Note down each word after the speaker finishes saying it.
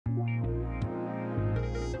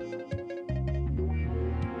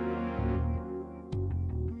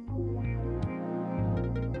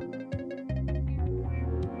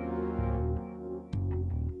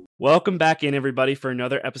Welcome back in, everybody, for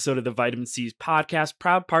another episode of the Vitamin C's podcast,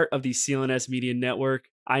 proud part of the CLNS Media Network.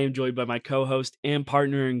 I am joined by my co-host and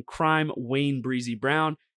partner in crime, Wayne Breezie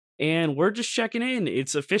Brown, and we're just checking in.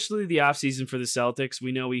 It's officially the offseason for the Celtics.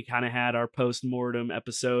 We know we kind of had our post-mortem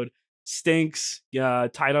episode. Stinks,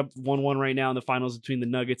 tied up 1-1 right now in the finals between the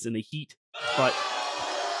Nuggets and the Heat, but...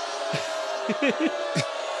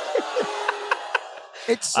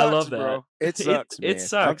 It sucks, I love that. bro. It sucks, man. It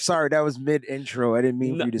sucks. I'm sorry, that was mid-intro. I didn't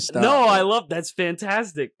mean for you to stop. No, I love that's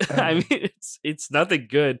fantastic. I mean, it's nothing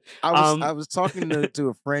good. I was talking to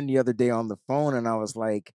a friend the other day on the phone, and I was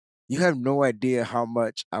like, "You have no idea how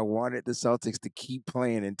much I wanted the Celtics to keep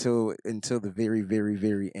playing until the very, very,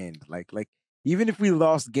 very end. Like even if we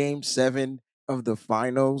lost Game 7 of the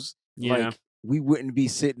finals, like we wouldn't be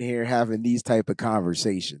sitting here having these type of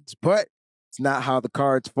conversations. But it's not how the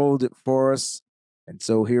cards folded for us." And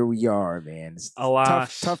so here we are, man. It's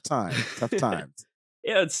tough times.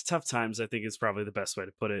 Yeah, it's tough times. I think is probably the best way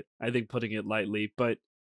to put it. I think putting it lightly, but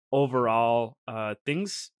overall,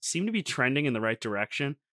 things seem to be trending in the right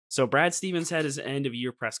direction. So Brad Stevens had his end of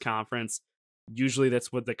year press conference. Usually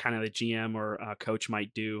that's what the GM or coach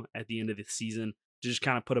might do at the end of the season to just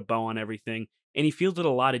kind of put a bow on everything. And he fielded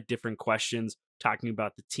a lot of different questions talking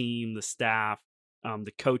about the team, the staff,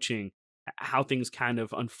 the coaching, how things kind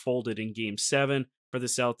of unfolded in Game 7 for the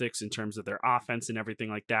Celtics in terms of their offense and everything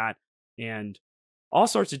like that. And all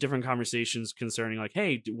sorts of different conversations concerning like,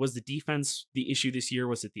 hey, was the defense the issue this year?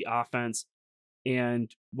 Was it the offense? And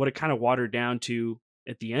what it kind of watered down to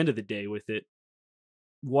at the end of the day with it,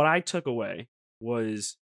 what I took away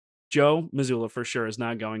was Joe Mazzulla for sure is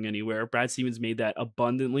not going anywhere. Brad Stevens made that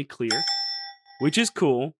abundantly clear, which is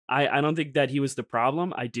cool. I don't think that he was the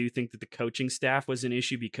problem. I do think that the coaching staff was an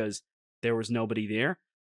issue because there was nobody there.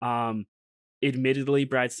 Admittedly,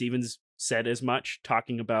 Brad Stevens said as much,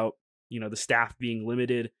 talking about, the staff being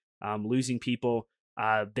limited, losing people.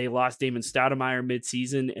 They lost Damon Stoudemire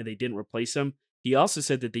midseason and they didn't replace him. He also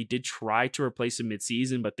said that they did try to replace him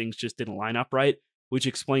midseason, but things just didn't line up right, which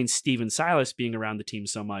explains Steven Silas being around the team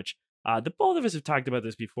so much. The both of us have talked about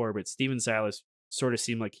this before, but Steven Silas sort of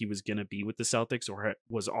seemed like he was going to be with the Celtics or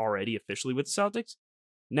was already officially with the Celtics.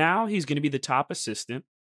 Now he's going to be the top assistant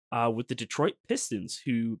with the Detroit Pistons,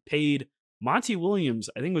 who paid Monty Williams,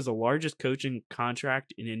 I think, was the largest coaching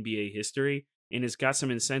contract in NBA history, and has got some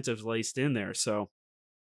incentives laced in there. So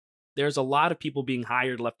there's a lot of people being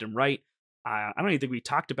hired left and right. I don't even think we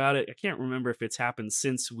talked about it. I can't remember if it's happened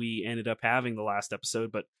since we ended up having the last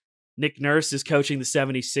episode, but Nick Nurse is coaching the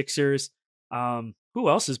 76ers. Who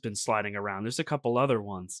else has been sliding around? There's a couple other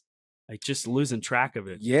ones. Like just losing track of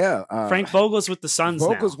it. Yeah. Frank Vogel's with the Suns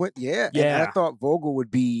Vogel's now. went, yeah. And I thought Vogel would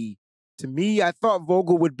be,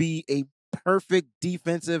 a perfect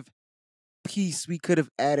defensive piece we could have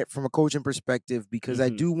added from a coaching perspective, because I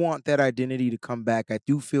do want that identity to come back. I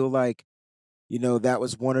do feel like, that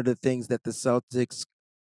was one of the things that the Celtics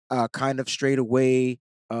kind of strayed away,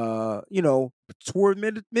 toward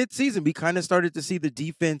mid-season. We kind of started to see the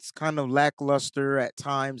defense kind of lackluster at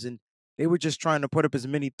times, and they were just trying to put up as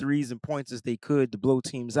many threes and points as they could to blow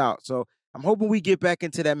teams out. So I'm hoping we get back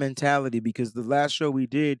into that mentality, because the last show we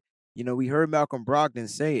did, we heard Malcolm Brogdon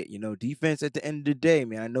say it, defense at the end of the day,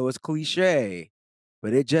 man. I know it's cliche,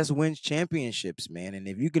 but it just wins championships, man. And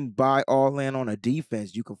if you can buy all in on a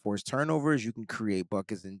defense, you can force turnovers, you can create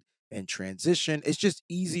buckets and transition. It's just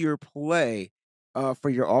easier play for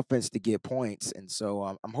your offense to get points. And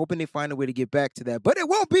so I'm hoping they find a way to get back to that. But it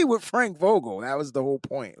won't be with Frank Vogel. That was the whole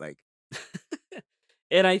point.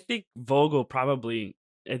 And I think Vogel probably,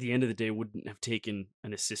 at the end of the day, wouldn't have taken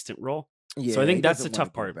an assistant role. Yeah, so I think that's the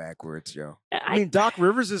tough part. Backwards, Joe. I mean, Doc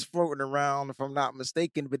Rivers is floating around, if I'm not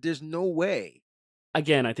mistaken, but there's no way.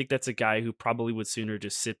 Again, I think that's a guy who probably would sooner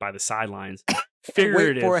just sit by the sidelines,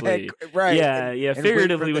 figuratively. Right. Yeah.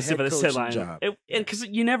 Figuratively would sit by the sideline. Because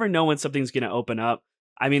you never know when something's going to open up.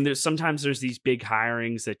 I mean, there's these big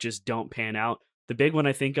hirings that just don't pan out. The big one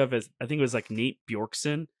I think of is, I think it was like Nate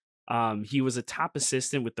Bjorkson. He was a top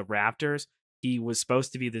assistant with the Raptors. He was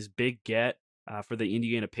supposed to be this big get for the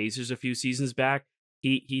Indiana Pacers a few seasons back.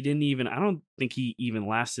 He didn't even, I don't think he even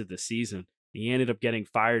lasted the season. He ended up getting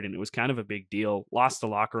fired, and it was kind of a big deal. Lost the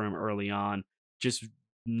locker room early on. Just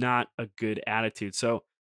not a good attitude. So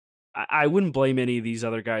I wouldn't blame any of these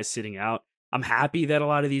other guys sitting out. I'm happy that a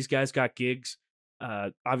lot of these guys got gigs.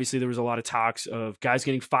 Obviously, there was a lot of talks of guys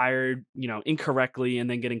getting fired, incorrectly and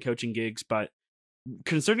then getting coaching gigs. But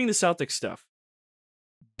concerning the Celtics stuff,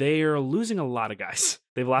 they are losing a lot of guys.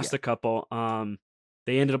 They've lost a couple.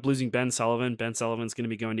 They ended up losing Ben Sullivan. Ben Sullivan's going to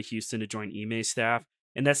be going to Houston to join Ime's staff.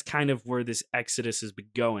 And that's kind of where this exodus has been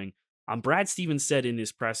going. Brad Stevens said in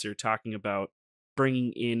his presser, talking about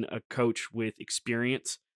bringing in a coach with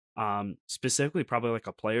experience, specifically probably like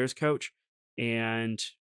a player's coach. And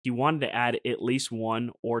he wanted to add at least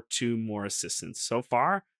 1 or 2 more assistants. So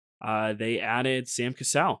far, they added Sam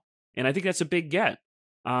Cassell, and I think that's a big get.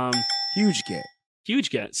 Huge get. Huge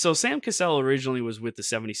get. So Sam Cassell originally was with the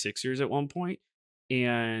 76ers at one point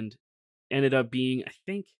and ended up being, I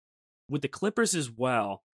think, with the Clippers as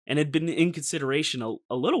well, and had been in consideration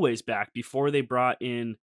a little ways back before they brought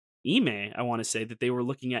in Ime. I want to say that they were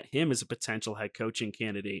looking at him as a potential head coaching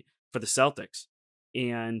candidate for the Celtics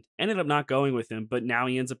and ended up not going with him. But now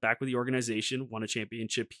he ends up back with the organization, won a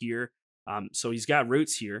championship here. So he's got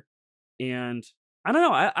roots here. And I don't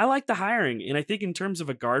know. I like the hiring. And I think in terms of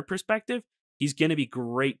a guard perspective, he's going to be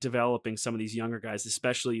great developing some of these younger guys,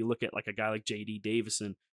 especially you look at like a guy like J.D.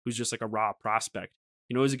 Davison, who's just like a raw prospect.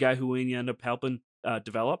 You know, who's a guy who we ended up helping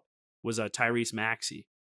develop was Tyrese Maxey.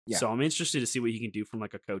 Yeah. So I'm interested to see what he can do from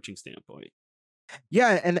like a coaching standpoint.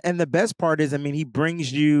 Yeah, and the best part is, I mean, he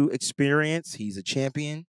brings you experience. He's a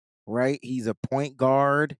champion, right? He's a point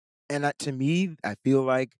guard. And to me, I feel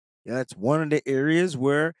like that's one of the areas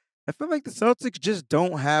where I feel like the Celtics just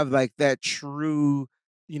don't have like that true,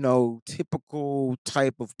 typical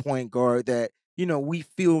type of point guard that, we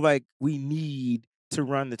feel like we need to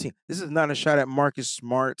run the team. This is not a shot at Marcus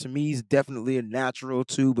Smart. To me, he's definitely a natural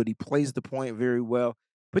too, but he plays the point very well.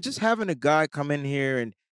 But just having a guy come in here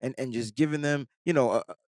and just giving them,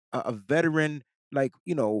 a veteran, like,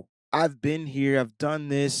 I've been here, I've done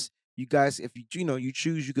this. You guys, if you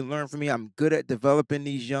choose, you can learn from me. I'm good at developing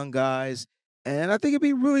these young guys. And I think it'd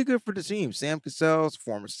be really good for the team. Sam Cassell's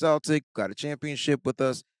former Celtic, got a championship with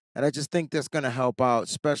us. And I just think that's going to help out,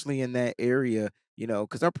 especially in that area,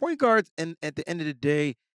 because our point guards, and at the end of the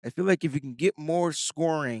day, I feel like if you can get more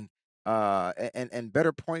scoring and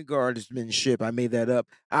better point guardsmanship, I made that up,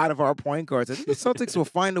 out of our point guards, I think the Celtics will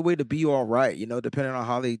find a way to be all right, depending on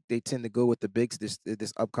how they tend to go with the bigs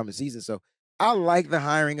this upcoming season. So I like the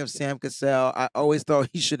hiring of Sam Cassell. I always thought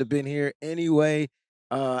he should have been here anyway,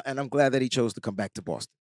 and I'm glad that he chose to come back to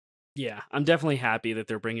Boston. Yeah, I'm definitely happy that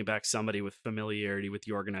they're bringing back somebody with familiarity with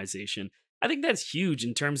the organization. I think that's huge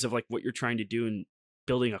in terms of like what you're trying to do in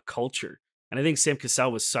building a culture. And I think Sam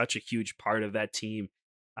Cassell was such a huge part of that team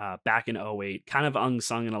back in 2008, kind of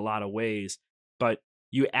unsung in a lot of ways. But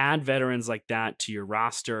you add veterans like that to your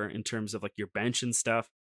roster in terms of like your bench and stuff.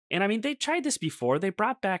 And I mean, they tried this before. They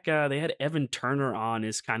brought back, they had Evan Turner on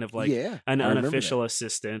as kind of like an unofficial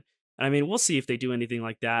assistant. And I mean, we'll see if they do anything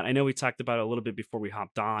like that. I know we talked about it a little bit before we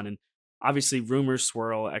hopped on, and obviously rumors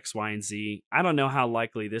swirl X, Y, and Z. I don't know how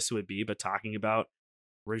likely this would be, but talking about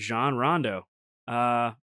Rajon Rondo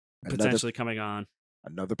potentially coming on.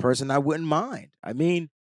 Another person I wouldn't mind. I mean,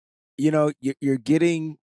 you're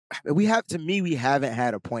getting, we haven't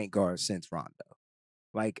had a point guard since Rondo.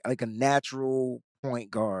 Like a natural point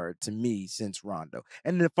guard to me since Rondo.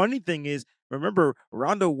 And the funny thing is, remember,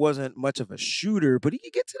 Rondo wasn't much of a shooter, but he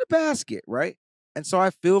could get to the basket, right? And so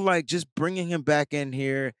I feel like just bringing him back in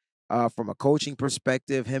here from a coaching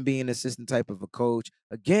perspective, him being an assistant type of a coach,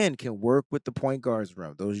 again, can work with the point guards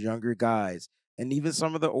room, those younger guys, and even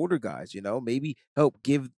some of the older guys, maybe help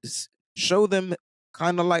show them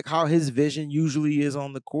kind of like how his vision usually is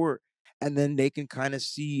on the court. And then they can kind of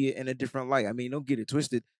see it in a different light. I mean, don't get it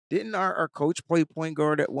twisted. Didn't our coach play point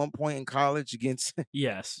guard at one point in college against?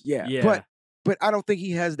 Yes. Yeah. But I don't think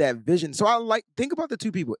he has that vision. So think about the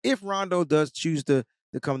two people. If Rondo does choose to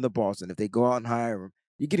come to Boston, if they go out and hire him,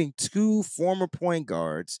 you're getting 2 former point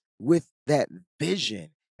guards with that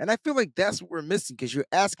vision. And I feel like that's what we're missing, because you're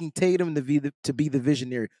asking Tatum to be the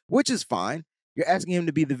visionary, which is fine. You're asking him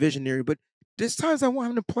to be the visionary, but there's times I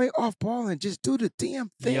want him to play off ball and just do the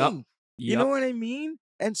damn thing. Yep. You know what I mean?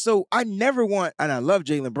 And so I never want, and I love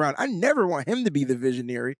Jaylen Brown, I never want him to be the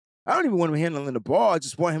visionary. I don't even want him handling the ball. I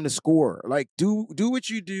just want him to score. Like, do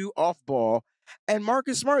what you do off ball. And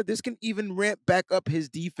Marcus Smart, this can even ramp back up his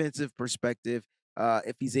defensive perspective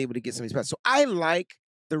if he's able to get some of these passes. So I like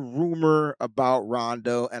the rumor about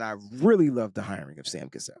Rondo, and I really love the hiring of Sam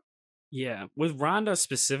Cassell. Yeah, with Rondo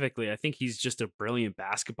specifically, I think he's just a brilliant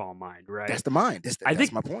basketball mind, right? That's the mind.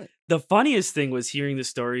 That's my point. The funniest thing was hearing the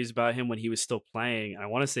stories about him when he was still playing. I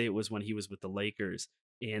want to say it was when he was with the Lakers,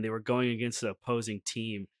 and they were going against the opposing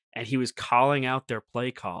team, and he was calling out their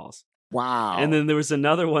play calls. Wow. And then there was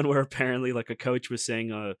another one where apparently like a coach was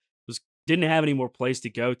saying didn't have any more plays to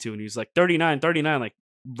go to, and he was like 39, like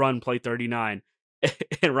run play 39.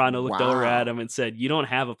 And Rondo looked over at him and said, "You don't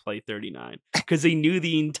have a play 39," because he knew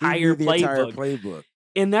the entire playbook.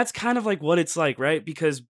 And that's kind of like what it's like, right?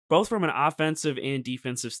 Because both from an offensive and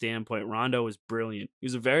defensive standpoint, Rondo was brilliant. He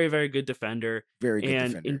was a very, very good defender. Very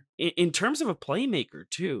good defender. In terms of a playmaker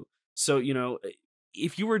too. So,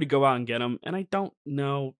 if you were to go out and get him, and I don't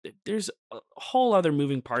know, there's a whole other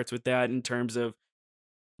moving parts with that in terms of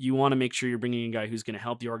you want to make sure you're bringing in a guy who's going to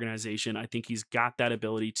help the organization. I think he's got that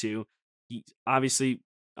ability to. He obviously,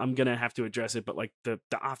 I'm gonna have to address it, but like the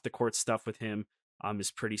off the court stuff with him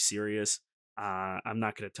is pretty serious. I'm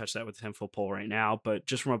not going to touch that with a 10-foot pole right now, but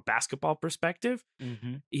just from a basketball perspective,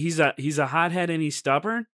 he's a hothead and he's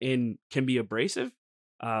stubborn and can be abrasive.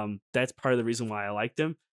 That's part of the reason why I liked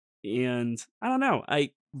him. And I don't know,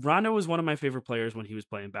 Rondo was one of my favorite players when he was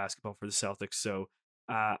playing basketball for the Celtics, so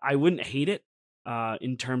I wouldn't hate it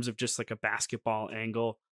in terms of just like a basketball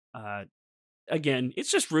angle. Again,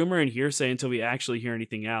 it's just rumor and hearsay until we actually hear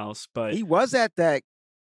anything else. But He was at that.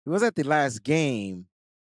 He was at the last game.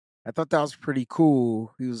 I thought that was pretty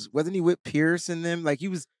cool. Wasn't he with Pierce and them? Like he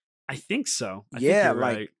was. I think so. I Yeah, think you're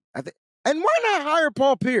like right. I think. And why not hire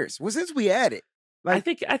Paul Pierce? Well, since we had it, I like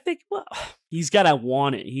think well, he's got to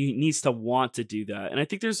want it. He needs to want to do that. And I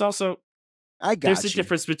think there's also there's a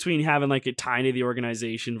difference between having like a tie to the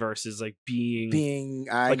organization versus like being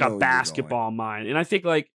like a basketball mind. And I think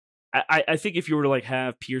like I think if you were to like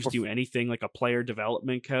have Pierce do anything like a player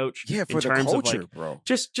development coach, yeah, for in the terms culture, of like, bro.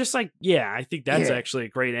 Just like I think that's actually a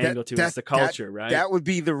great angle to it's the culture, right? That would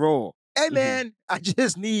be the role. Hey man, I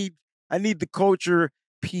need the culture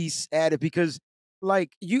piece added because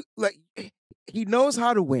he knows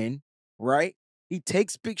how to win, right? He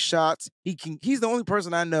takes big shots. He's the only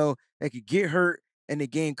person I know that could get hurt in the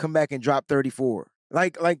game, come back and drop 34.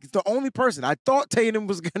 Like the only person. I thought Tatum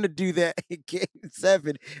was gonna do that in Game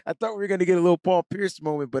 7. I thought we were gonna get a little Paul Pierce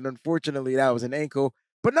moment, but unfortunately that was an ankle.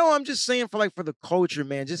 But no, I'm just saying for the culture,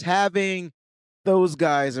 man, just having those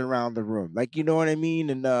guys around the room. Like, you know what I mean?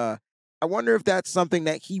 And I wonder if that's something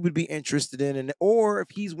that he would be interested in, or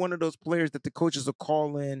if he's one of those players that the coaches will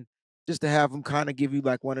call in just to have him kind of give you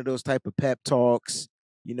like one of those type of pep talks,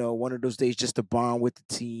 one of those days just to bond with the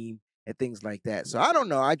team and things like that. So I don't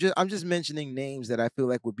know. I'm just mentioning names that I feel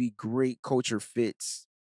like would be great culture fits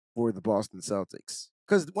for the Boston Celtics.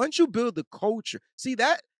 Because once you build the culture,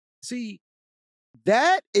 that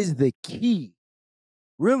is the key,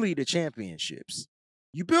 really, to championships.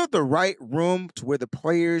 You build the right room to where the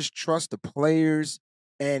players trust the players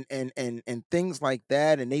and things like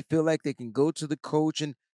that, and they feel like they can go to the coach.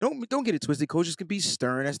 And don't get it twisted. Coaches can be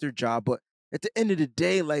stern, that's their job, but at the end of the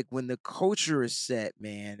day, like when the culture is set,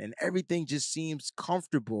 man, and everything just seems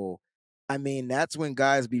comfortable, I mean, that's when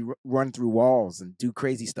guys run through walls and do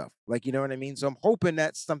crazy stuff. Like, you know what I mean? So I'm hoping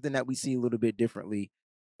that's something that we see a little bit differently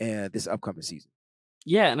this upcoming season.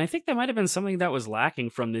 Yeah, and I think that might have been something that was lacking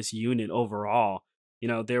from this unit overall.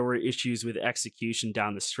 There were issues with execution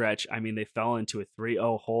down the stretch. I mean, they fell into a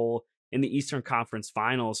 3-0 hole in the Eastern Conference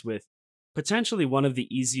Finals with potentially one of the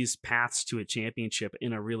easiest paths to a championship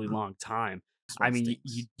in a really long time. I mean,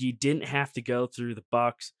 you didn't have to go through the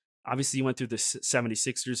Bucks. Obviously, you went through the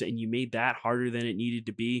 76ers, and you made that harder than it needed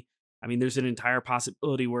to be. I mean, there's an entire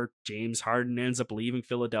possibility where James Harden ends up leaving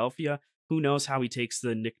Philadelphia. Who knows how he takes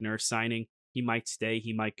the Nick Nurse signing? He might stay,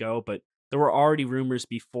 he might go, but there were already rumors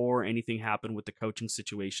before anything happened with the coaching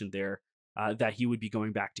situation there that he would be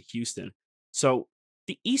going back to Houston. So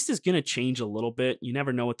the East is going to change a little bit. You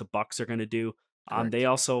never know what the Bucks are going to do. They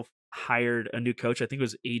also hired a new coach. I think it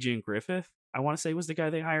was Adrian Griffith. I want to say was the guy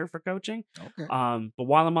they hired for coaching. Okay. But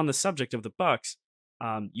while I'm on the subject of the Bucks,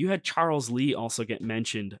 you had Charles Lee also get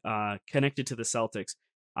mentioned, connected to the Celtics.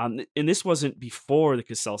 And this wasn't before the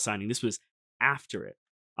Cassell signing. This was after it.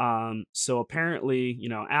 So apparently,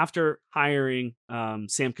 after hiring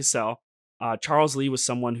Sam Cassell, Charles Lee was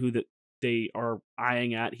someone who that they are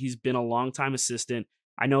eyeing at. He's been a longtime assistant.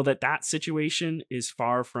 I know that situation is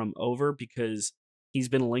far from over because he's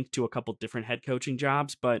been linked to a couple different head coaching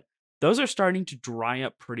jobs, but those are starting to dry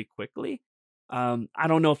up pretty quickly. I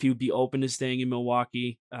don't know if he would be open to staying in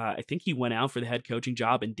Milwaukee. I think he went out for the head coaching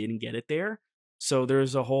job and didn't get it there. So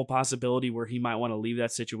there's a whole possibility where he might want to leave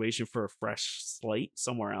that situation for a fresh slate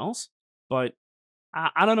somewhere else. But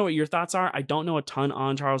I don't know what your thoughts are. I don't know a ton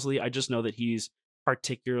on Charles Lee. I just know that he's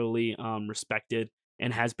particularly respected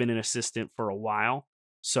and has been an assistant for a while.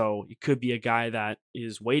 So it could be a guy that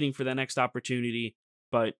is waiting for the next opportunity.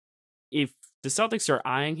 But if the Celtics are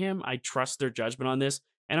eyeing him, I trust their judgment on this.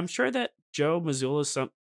 And I'm sure that Joe Mazzulla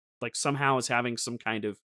somehow is having some kind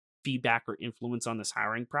of feedback or influence on this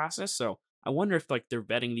hiring process. So I wonder if they're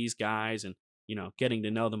vetting these guys and, getting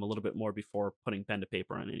to know them a little bit more before putting pen to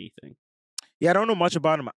paper on anything. Yeah, I don't know much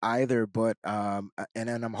about him either, but and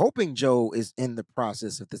I'm hoping Joe is in the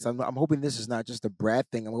process of this. I'm hoping this is not just a Brad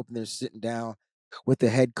thing. I'm hoping they're sitting down with the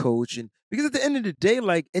head coach, and because at the end of the day,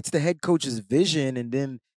 it's the head coach's vision, and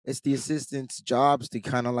then it's the assistant's jobs to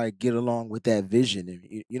kind of get along with that vision,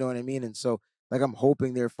 and you know what I mean. And so Like I'm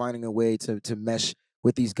hoping they're finding a way to mesh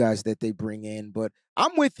with these guys that they bring in. But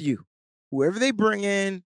I'm with you. Whoever they bring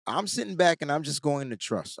in, I'm sitting back and I'm just going to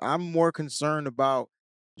trust. I'm more concerned about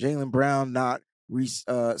Jaylen Brown not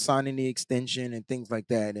signing the extension and things like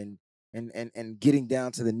that, and getting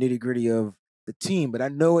down to the nitty gritty of the team. But I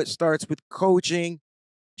know it starts with coaching.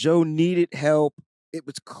 Joe needed help. It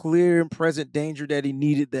was clear and present danger that he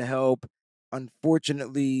needed the help.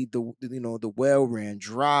 Unfortunately, the well ran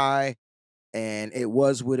dry, and it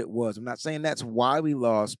was what it was. I'm not saying that's why we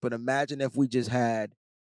lost, but imagine if we just had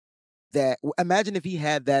that. Imagine if he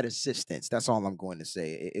had that assistance. That's all I'm going to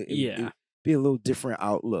say. It'd be a little different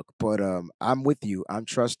outlook. But I'm with you. I'm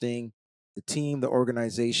trusting the team, the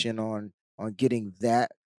organization on getting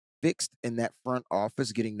that fixed in that front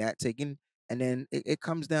office, getting that taken. And then it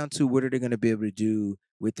comes down to what are they going to be able to do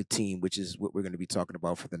with the team, which is what we're going to be talking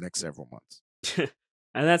about for the next several months.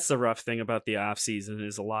 And that's the rough thing about the offseason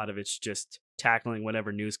is a lot of it's just tackling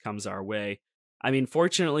whatever news comes our way. I mean,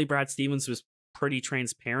 fortunately, Brad Stevens was pretty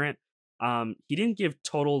transparent. He didn't give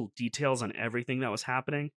total details on everything that was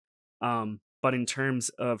happening. But in terms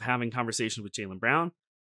of having conversations with Jaylen Brown,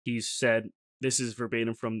 he said, this is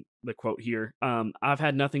verbatim from the quote here. I've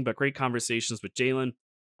had nothing but great conversations with Jaylen.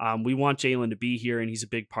 We want Jaylen to be here, and he's a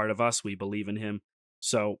big part of us. We believe in him.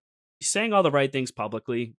 So he's saying all the right things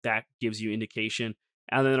publicly. That gives you indication.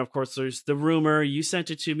 And then, of course, there's the rumor. You sent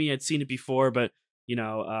it to me. I'd seen it before, but,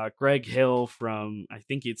 Greg Hill from, I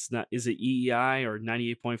think is it EEI or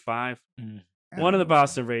 98.5? One of the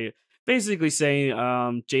Boston radio, basically saying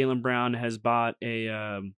Jaylen Brown has bought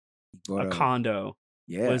a condo.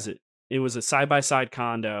 Yeah. What is it? It was a side-by-side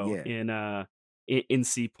condo Yeah. in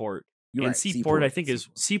Seaport. You're and right, Seaport, I think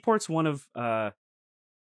Seaport's one of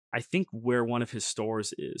I think where one of his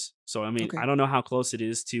stores is. So I mean, Okay. I don't know how close it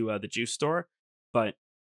is to the juice store, but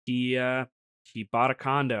he bought a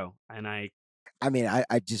condo, and I mean,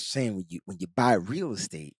 I just saying when you buy real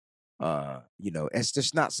estate, it's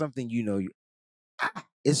just not something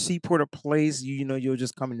is Seaport a place you'll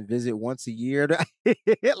just come and visit once a year?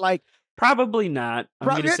 Like probably not. I'm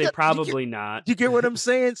going to say probably not. You get what I'm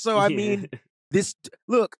saying? So I mean, it's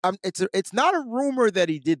not a rumor that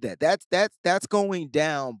he did that. That's going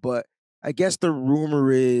down, but I guess the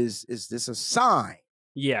rumor is this a sign?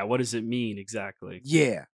 Yeah, what does it mean exactly?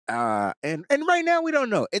 Yeah. And right now we don't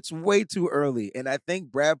know. It's way too early. And I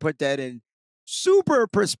think Brad put that in super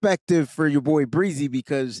perspective for your boy Breezie,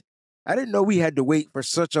 because I didn't know we had to wait for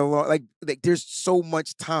such a long, like there's so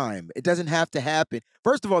much time. It doesn't have to happen.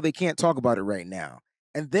 First of all, they can't talk about it right now.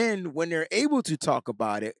 And then when they're able to talk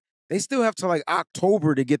about it, they still have to like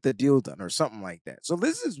October to get the deal done or something like that. So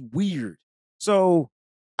this is weird. So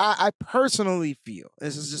I personally feel,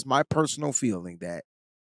 this is just my personal feeling, that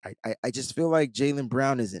I just feel like Jaylen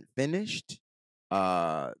Brown isn't finished.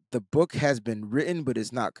 The book has been written, but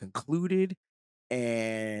it's not concluded.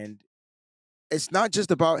 And it's not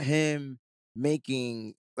just about him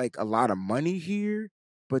making like a lot of money here,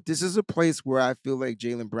 but this is a place where I feel like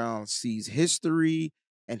Jaylen Brown sees history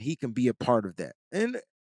and he can be a part of that. And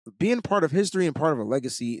being part of history and part of a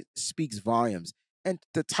legacy speaks volumes. And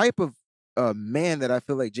the type of man that I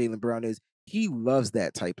feel like Jaylen Brown is, he loves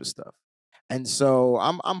that type of stuff. And so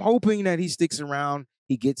I'm hoping that he sticks around,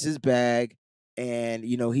 he gets his bag, and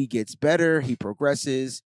he gets better, he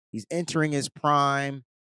progresses, he's entering his prime,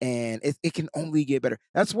 and it can only get better.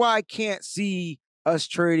 That's why I can't see us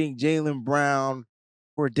trading Jaylen Brown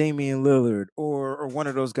for Damian Lillard or one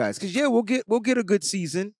of those guys. Because we'll get a good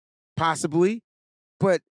season, possibly,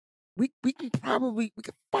 but we can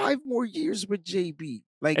 5 more years with JB.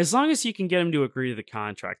 Like, as long as you can get him to agree to the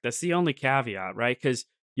contract, that's the only caveat, right? Because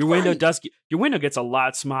your window gets a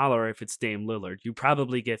lot smaller if it's Dame Lillard. You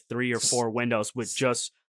probably get 3 or 4 windows with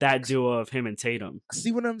just that duo of him and Tatum.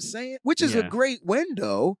 See what I'm saying? Which is a great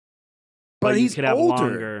window, but you he's could have older.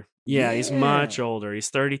 longer. Yeah, he's much older. He's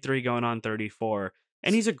 33 going on 34.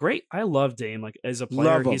 And he's I love Dame. Like, as a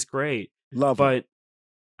player, he's great. But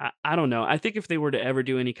I don't know. I think if they were to ever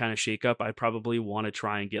do any kind of shakeup, I'd probably want to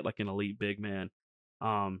try and get like an elite big man.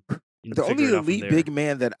 The only elite big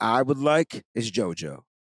man that I would like is JoJo.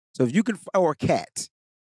 So if you can, or Cat,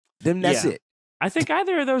 then that's it. I think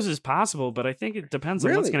either of those is possible, but I think it depends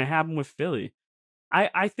on what's going to happen with Philly.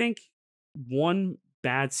 I think one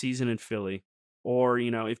bad season in Philly, or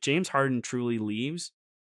if James Harden truly leaves,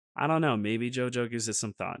 I don't know. Maybe JoJo gives it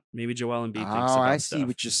some thought. Maybe Joel Embiid thinks about stuff. I see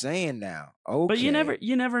what you're saying now. Okay, but you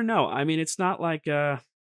never know. I mean, it's not like none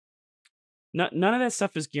of that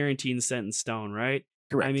stuff is guaranteed and set in stone, right?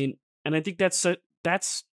 Correct. I mean, and I think that's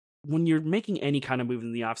when you're making any kind of move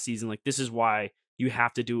in the offseason, like, this is why you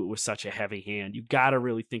have to do it with such a heavy hand. You got to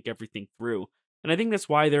really think everything through. And I think that's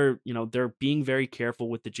why they're being very careful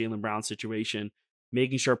with the Jaylen Brown situation,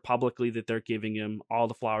 making sure publicly that they're giving him all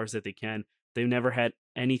the flowers that they can. They've never had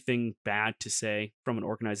anything bad to say from an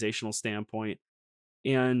organizational standpoint.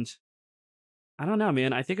 And I don't know,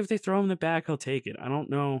 man. I think if they throw him in the bag, he'll take it. I don't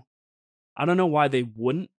know. I don't know why they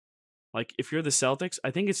wouldn't. Like, if you're the Celtics,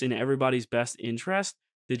 I think it's in everybody's best interest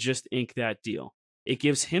to just ink that deal. It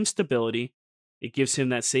gives him stability. It gives him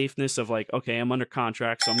that safeness of like, okay, I'm under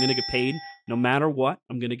contract, so I'm going to get paid no matter what.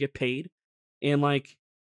 I'm going to get paid. And like,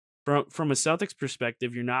 from a Celtics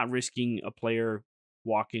perspective, you're not risking a player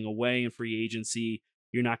walking away in free agency.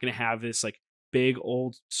 You're not going to have this like big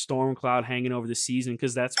old storm cloud hanging over the season,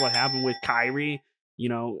 because that's what happened with Kyrie.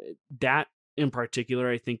 That in particular,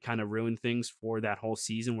 I think kind of ruined things for that whole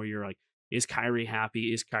season, where you're like, is Kyrie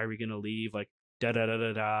happy? Is Kyrie going to leave? Like, da da da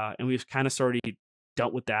da da. And we've kind of already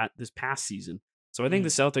dealt with that this past season. So I think the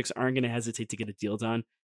Celtics aren't going to hesitate to get a deal done.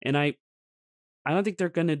 And I don't think they're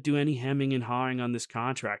going to do any hemming and hawing on this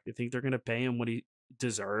contract. I think they're going to pay him what he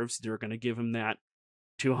deserves. They're going to give him that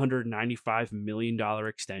 $295 million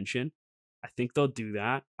extension. I think they'll do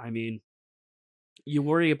that. I mean, you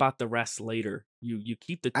worry about the rest later. You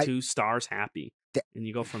keep the two stars happy, and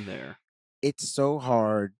you go from there. It's so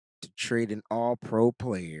hard to trade an all-pro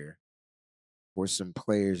player for some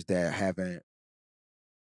players that haven't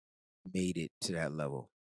made it to that level.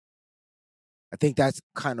 I think that's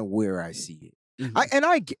kind of where I see it.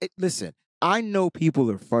 Mhm. Listen, I know people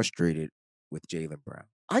are frustrated with Jaylen Brown.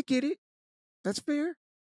 I get it. That's fair.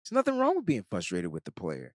 There's nothing wrong with being frustrated with the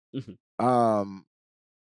player. Mhm.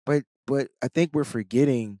 But I think we're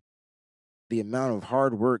forgetting the amount of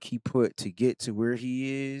hard work he put to get to where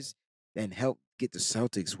he is and help get the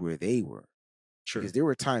Celtics where they were. True. Because there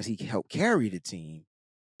were times he helped carry the team.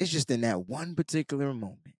 It's just in that one particular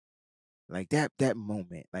moment. Like that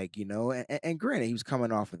moment, like, and granted, he was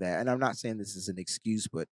coming off of that. And I'm not saying this is an excuse,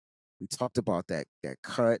 but we talked about that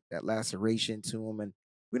cut, that laceration to him, and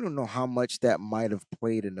we don't know how much that might have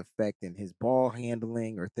played an effect in his ball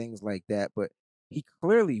handling or things like that. But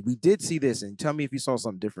we did see this, and tell me if you saw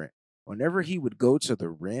something different. Whenever he would go to the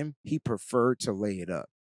rim, he preferred to lay it up.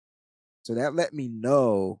 So that let me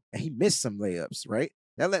know, and he missed some layups, right?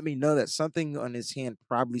 That let me know that something on his hand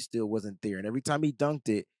probably still wasn't there. And every time he dunked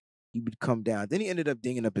it, he would come down. Then he ended up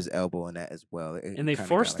dinging up his elbow in that as well. And they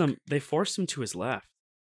forced him. They forced him to his left,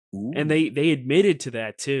 and Ooh. they admitted to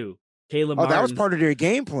that too. Caleb Oh, Martin. that was part of their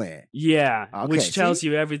game plan. Yeah, Okay, which tells see?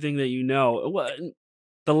 you everything that you know. Well,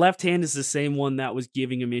 the left hand is the same one that was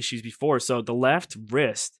giving him issues before. So the left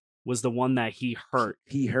wrist was the one that he hurt.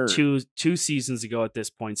 He hurt two seasons ago at this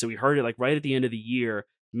point. So he hurt it like right at the end of the year.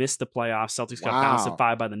 Missed the playoffs. Celtics got bounced at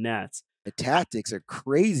 5 by the Nets. The tactics are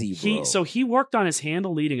crazy, bro. He worked on his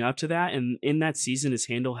handle leading up to that, and in that season, his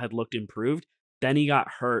handle had looked improved. Then he got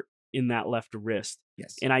hurt in that left wrist.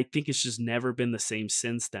 Yes. And I think it's just never been the same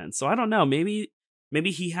since then. So I don't know. Maybe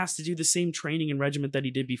he has to do the same training and regiment that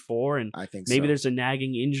he did before, and I think maybe so. there's a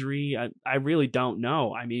nagging injury. I really don't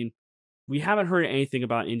know. I mean, we haven't heard anything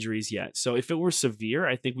about injuries yet. So if it were severe,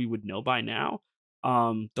 I think we would know by now.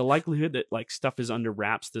 The likelihood that like stuff is under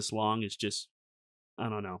wraps this long is just, I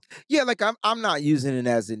don't know. Yeah, like I'm not using it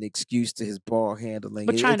as an excuse to his ball handling.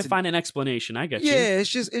 But trying to find an explanation, I get you. Yeah,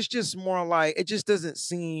 it's just more like it just doesn't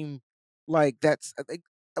seem like that's like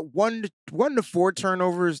 1 to 4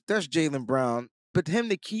 turnovers. That's Jaylen Brown, but him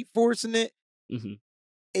to keep forcing it, Mhm.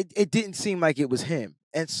 it didn't seem like it was him.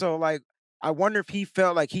 And so like I wonder if he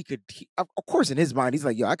felt like he could. Of course, in his mind, he's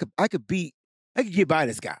like, yo, I could get by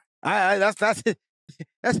this guy.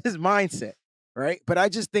 That's his mindset. Right. But I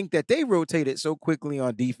just think that they rotated so quickly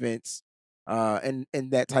on defense and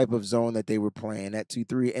that type of zone that they were playing, that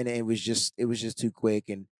 2-3, and it was just too quick,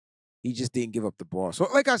 and he just didn't give up the ball. So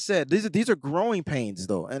like I said, these are growing pains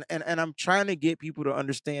though. And I'm trying to get people to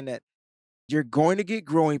understand that you're going to get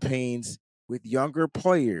growing pains with younger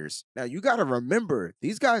players. Now you got to remember,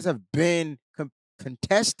 these guys have been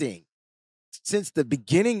contesting since the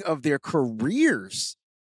beginning of their careers.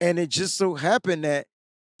 And it just so happened that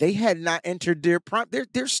they had not entered their prime. They're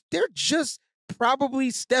just probably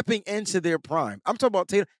stepping into their prime. I'm talking about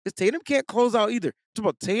Tatum, because Tatum can't close out either. I'm talking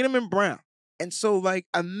about Tatum and Brown. And so, like,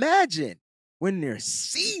 imagine when they're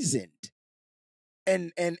seasoned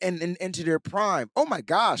and into their prime. Oh my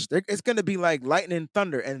gosh, it's going to be like lightning and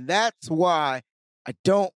thunder. And that's why I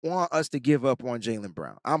don't want us to give up on Jaylen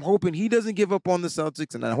Brown. I'm hoping he doesn't give up on the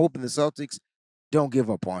Celtics, and I'm hoping the Celtics don't give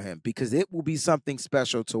up on him, because it will be something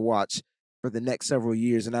special to watch for the next several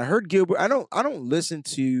years. And I heard Gilbert. I don't listen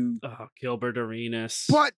to Gilbert Arenas,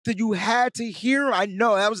 but you had to hear. I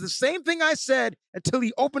know that was the same thing I said until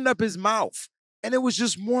he opened up his mouth, and it was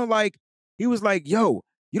just more like he was like, "Yo,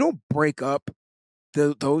 you don't break up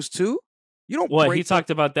Those two, you don't What, break he talked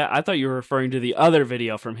about that? I thought you were referring to the other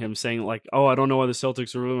video from him saying like, "Oh, I don't know why the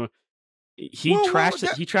Celtics are." He Well,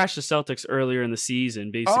 trashed he trashed the Celtics earlier in the season,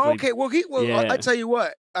 oh, basically. okay. Well, I Yeah. tell you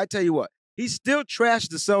what. He still trashed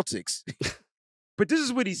the Celtics. But this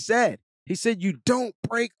is what he said. He said, you don't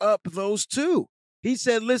break up those two. He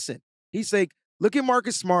said, listen, he's like, look at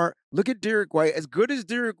Marcus Smart, look at Derek White. As good as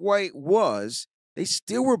Derek White was, they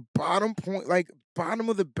still were bottom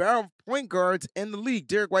of the barrel point guards in the league.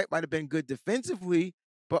 Derek White might have been good defensively,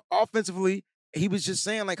 but offensively, he was just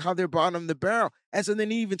saying like how they're bottom of the barrel. And so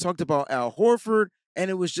then he even talked about Al Horford, and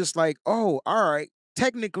it was just like, oh, all right,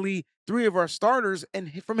 technically 3 of our starters,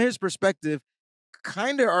 and from his perspective,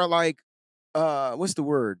 kind of are like, what's the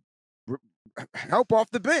word? Help off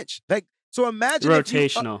the bench. Like, so imagine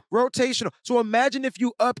Rotational. Rotational. So imagine if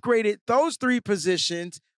you upgraded those 3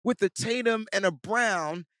 positions with a Tatum and a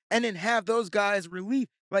Brown, and then have those guys relief.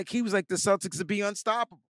 Like, he was like the Celtics to be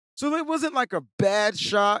unstoppable. So it wasn't like a bad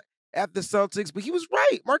shot at the Celtics, but he was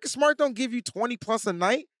right. Marcus Smart don't give you 20 plus a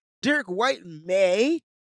night. Derek White may,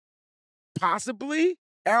 possibly.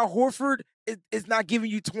 Al Horford is not giving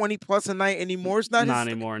you 20 plus a night anymore. It's not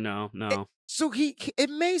anymore. No. So it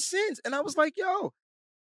made sense. And I was like, yo,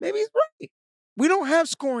 maybe he's right. We don't have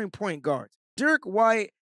scoring point guards. Derek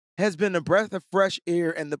White has been a breath of fresh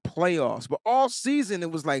air in the playoffs, but all season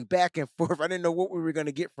it was like back and forth. I didn't know what we were going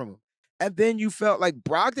to get from him. And then you felt like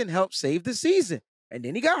Brogdon helped save the season. And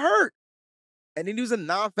then he got hurt. And then he was a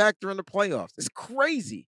non-factor in the playoffs. It's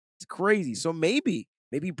crazy. It's crazy. So maybe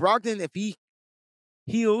Brogdon, if he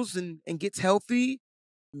heals and gets healthy,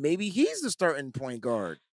 maybe he's the starting point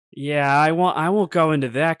guard. Yeah, I won't go into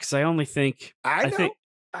that because I only think I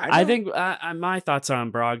think my thoughts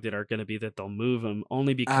on Brogdon are going to be that they'll move him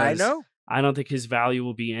only because I don't think his value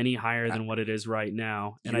will be any higher than what it is right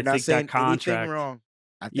now, and I think that contract. Wrong.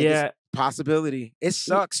 I think it's a possibility. It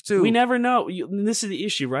sucks too. We never know. This is the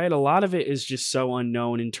issue, right? A lot of it is just so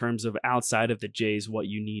unknown in terms of outside of the Jays what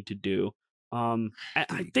you need to do. I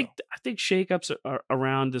think shakeups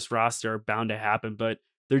around this roster are bound to happen, but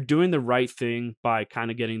they're doing the right thing by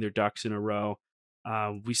kind of getting their ducks in a row.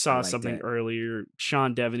 We saw something earlier.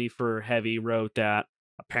 Sean Devaney for Heavy wrote that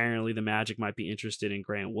apparently the Magic might be interested in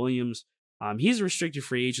Grant Williams. He's a restricted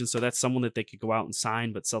free agent, so that's someone that they could go out and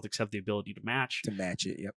sign, but Celtics have the ability to match.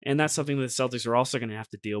 Yep. And that's something that the Celtics are also going to have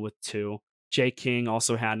to deal with too. Jay King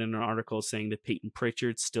also had in an article saying that Payton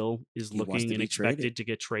Pritchard still is looking and expected to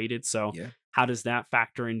get traded. So how does that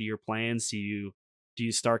factor into your plans? Do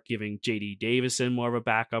you start giving J.D. Davison more of a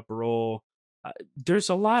backup role? There's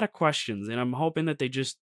a lot of questions, and I'm hoping that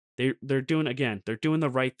they're doing the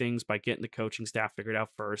right things by getting the coaching staff figured out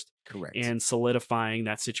first. Correct. And solidifying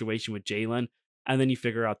that situation with Jaylen, and then you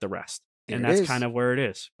figure out the rest. And that's kind of where it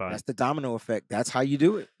is. But that's the domino effect. That's how you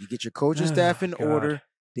do it. You get your coaching staff in order,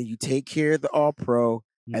 then you take care of the all-pro,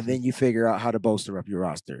 and then you figure out how to bolster up your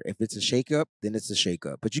roster. If it's a shakeup, then it's a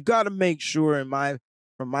shakeup. But you got to make sure,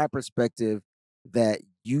 from my perspective, that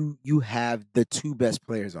you have the 2 best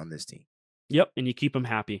players on this team. Yep, and you keep them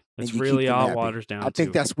happy. That's really all it waters down to. I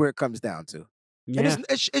think that's where it comes down to. Yeah. And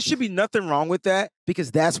it should be nothing wrong with that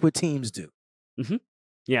because that's what teams do. Mm-hmm.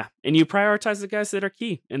 Yeah, and you prioritize the guys that are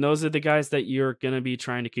key, and those are the guys that you're going to be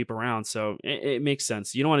trying to keep around. So it makes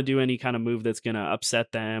sense. You don't want to do any kind of move that's going to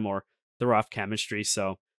upset them or throw off chemistry.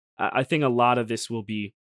 So I think a lot of this will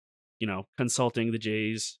be, consulting the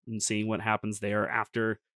Jays and seeing what happens there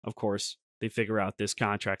after, of course, they figure out this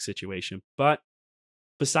contract situation. But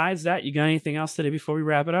besides that, you got anything else today before we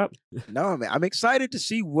wrap it up? No, man. I'm excited to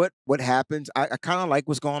see what happens. I kind of like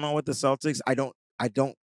what's going on with the Celtics. I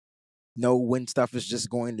don't know when stuff is just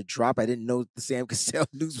going to drop. I didn't know the Sam Cassell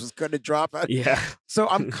news was going to drop. Yeah. So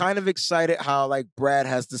I'm kind of excited how like Brad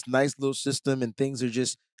has this nice little system and things are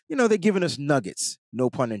just, they're giving us nuggets, no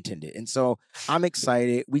pun intended. And so I'm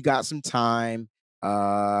excited. We got some time.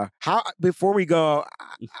 Before we go,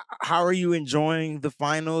 how are you enjoying the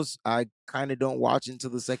finals? I kind of don't watch until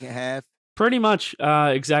the second half. Pretty much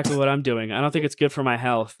exactly what I'm doing. I don't think it's good for my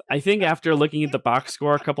health. I think after looking at the box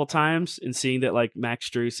score a couple times and seeing that like Max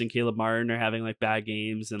Strus and Caleb Martin are having like bad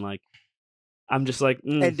games and like I'm just like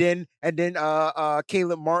and then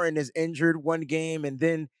Caleb Martin is injured one game and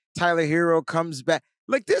then Tyler Hero comes back.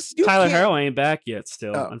 Like this, Tyler Hero ain't back yet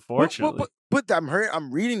still, unfortunately. But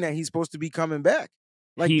I'm reading that he's supposed to be coming back.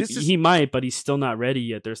 Like he might, but he's still not ready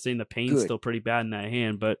yet. They're saying the pain's still pretty bad in that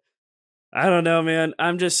hand, but I don't know, man.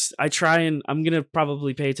 I'm gonna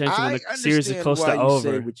probably pay attention when the series is close to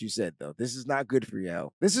over. Say what you said though. This is not good for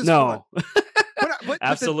you. This is no, but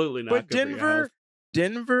absolutely not. But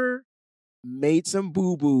Denver made some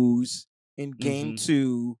boo boos in game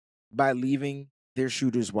 2 by leaving their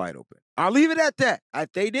shooters wide open. I'll leave it at that.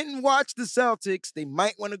 If they didn't watch the Celtics, they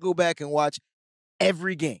might want to go back and watch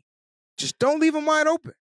every game. Just don't leave them wide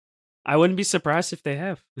open. I wouldn't be surprised if they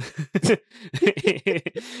have.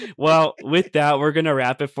 Well, with that, we're going to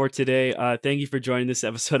wrap it for today. Thank you for joining this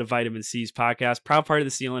episode of Vitamin C's podcast, proud part of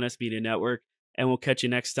the CLNS Media Network, and we'll catch you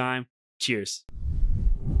next time. Cheers.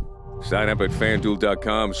 Sign up at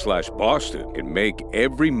FanDuel.com/Boston and make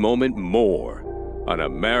every moment more on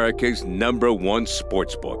America's #1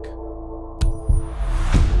 sportsbook.